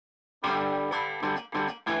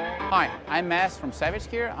Hi, I'm Mads from Savage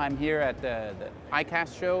Gear. I'm here at the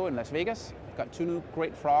ICAST Show in Las Vegas. I've got two new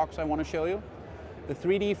great frogs I want to show you. The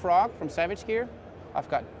 3D frog from Savage Gear. I've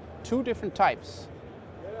got two different types.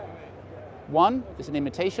 One is an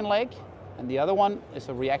imitation leg, and the other one is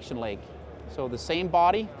a reaction leg. So the same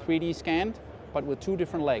body, 3D scanned, but with two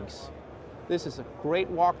different legs. This is a great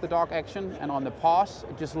walk the dog action, and on the paws,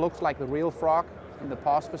 it just looks like the real frog in the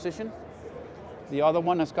paws position. The other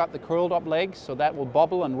one has got the curled up legs, so that will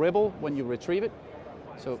bubble and ribble when you retrieve it.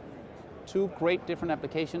 So two great different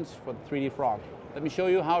applications for the 3D frog. Let me show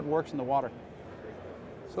you how it works in the water.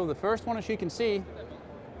 So the first one, as you can see,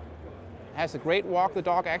 has a great walk the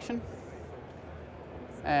dog action.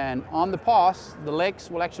 And on the paws, the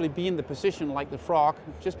legs will actually be in the position like the frog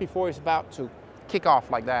just before he's about to kick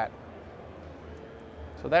off like that.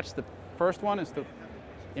 So that's the first one, is the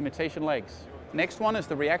imitation legs. Next one is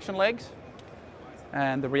the reaction legs.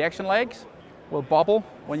 And the reaction legs will bubble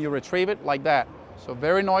when you retrieve it like that. So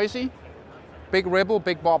very noisy, big ribble,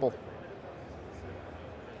 big bubble.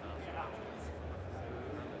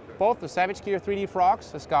 Both the Savage Gear 3D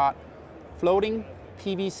frogs has got floating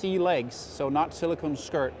PVC legs, so not silicone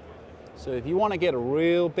skirt. So if you want to get a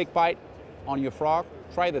real big bite on your frog,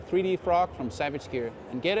 try the 3D frog from Savage Gear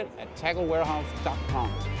and get it at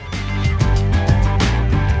tacklewarehouse.com.